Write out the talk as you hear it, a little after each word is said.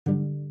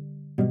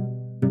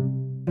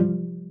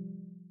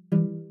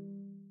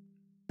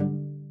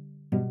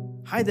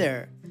Hi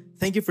there.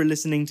 Thank you for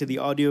listening to the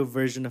audio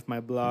version of my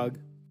blog.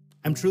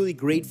 I'm truly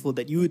grateful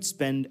that you would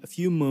spend a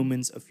few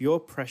moments of your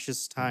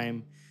precious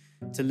time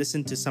to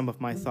listen to some of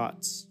my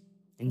thoughts.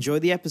 Enjoy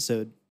the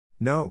episode.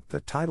 No, the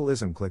title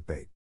isn't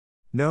clickbait.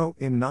 No,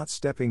 I'm not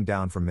stepping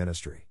down from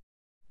ministry.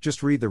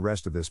 Just read the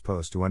rest of this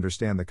post to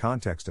understand the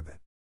context of it.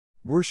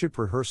 Worship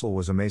rehearsal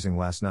was amazing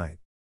last night.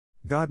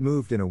 God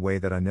moved in a way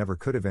that I never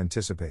could have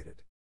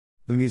anticipated.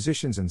 The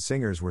musicians and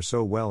singers were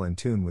so well in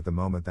tune with the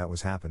moment that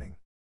was happening.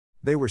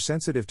 They were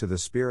sensitive to the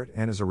Spirit,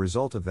 and as a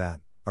result of that,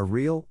 a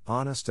real,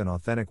 honest and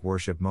authentic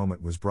worship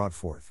moment was brought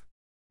forth.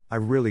 I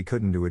really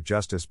couldn't do it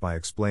justice by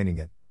explaining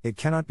it. It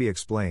cannot be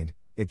explained,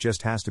 it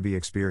just has to be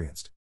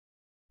experienced.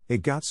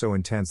 It got so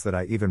intense that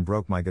I even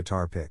broke my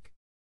guitar pick.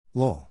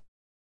 Lol.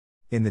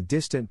 In the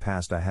distant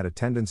past, I had a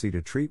tendency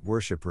to treat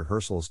worship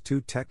rehearsals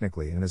too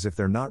technically and as if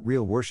they're not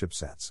real worship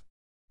sets.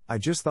 I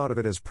just thought of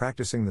it as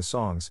practicing the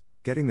songs,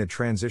 getting the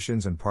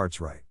transitions and parts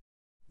right.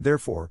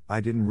 Therefore,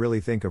 I didn't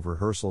really think of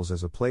rehearsals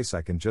as a place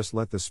I can just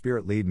let the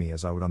Spirit lead me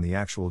as I would on the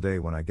actual day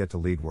when I get to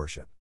lead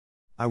worship.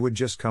 I would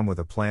just come with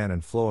a plan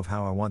and flow of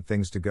how I want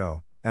things to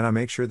go, and I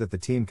make sure that the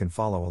team can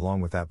follow along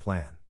with that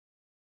plan.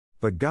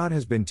 But God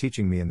has been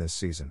teaching me in this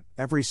season,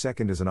 every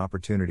second is an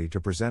opportunity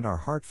to present our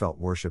heartfelt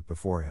worship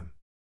before Him.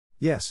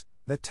 Yes,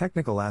 the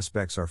technical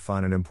aspects are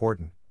fun and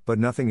important, but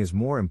nothing is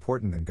more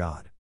important than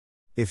God.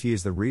 If He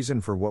is the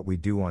reason for what we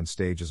do on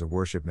stage as a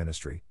worship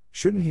ministry,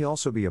 shouldn't He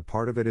also be a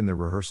part of it in the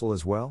rehearsal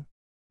as well?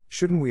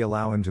 Shouldn't we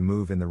allow Him to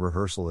move in the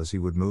rehearsal as He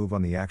would move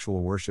on the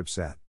actual worship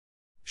set?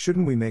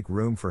 Shouldn't we make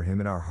room for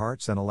Him in our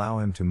hearts and allow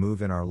Him to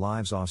move in our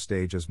lives off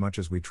stage as much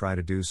as we try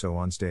to do so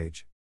on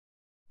stage?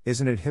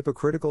 Isn't it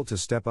hypocritical to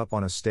step up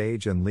on a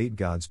stage and lead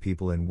God's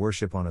people in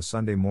worship on a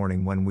Sunday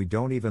morning when we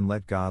don't even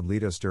let God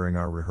lead us during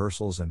our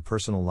rehearsals and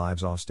personal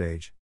lives off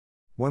stage?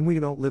 When we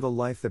don't live a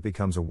life that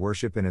becomes a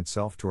worship in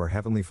itself to our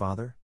Heavenly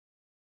Father?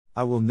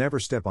 I will never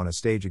step on a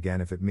stage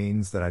again if it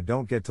means that I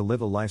don't get to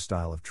live a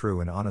lifestyle of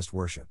true and honest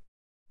worship.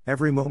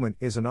 Every moment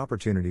is an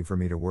opportunity for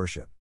me to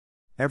worship.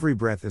 Every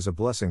breath is a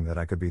blessing that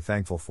I could be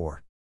thankful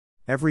for.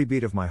 Every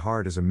beat of my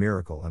heart is a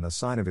miracle and a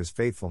sign of His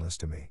faithfulness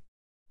to me.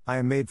 I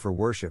am made for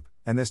worship,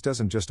 and this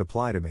doesn't just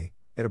apply to me,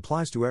 it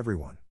applies to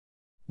everyone.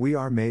 We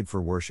are made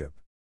for worship.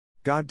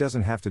 God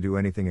doesn't have to do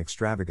anything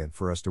extravagant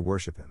for us to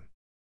worship Him.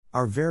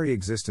 Our very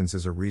existence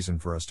is a reason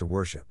for us to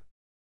worship.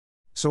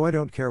 So I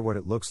don't care what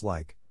it looks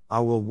like, I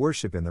will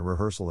worship in the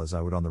rehearsal as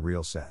I would on the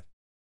real set.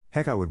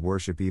 Heck, I would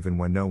worship even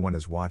when no one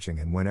is watching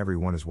and when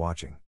everyone is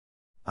watching.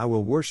 I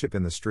will worship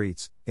in the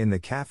streets, in the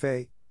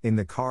cafe, in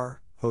the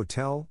car,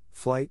 hotel,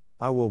 flight,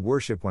 I will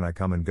worship when I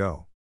come and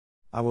go.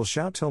 I will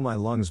shout till my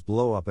lungs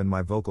blow up and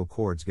my vocal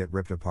cords get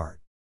ripped apart.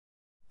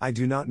 I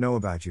do not know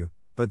about you,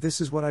 but this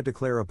is what I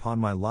declare upon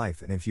my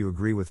life, and if you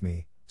agree with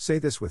me, say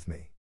this with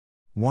me.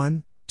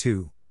 1,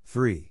 2,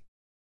 3.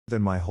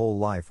 Then my whole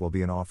life will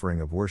be an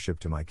offering of worship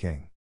to my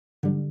King.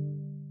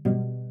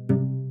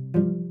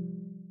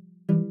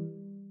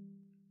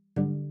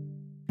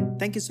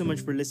 Thank you so much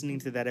for listening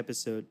to that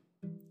episode.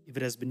 If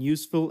it has been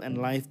useful and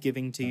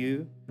life-giving to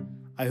you,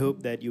 I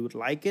hope that you would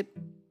like it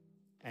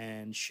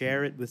and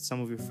share it with some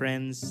of your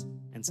friends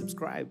and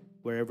subscribe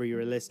wherever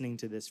you're listening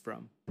to this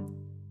from.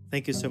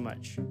 Thank you so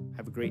much.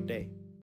 Have a great day.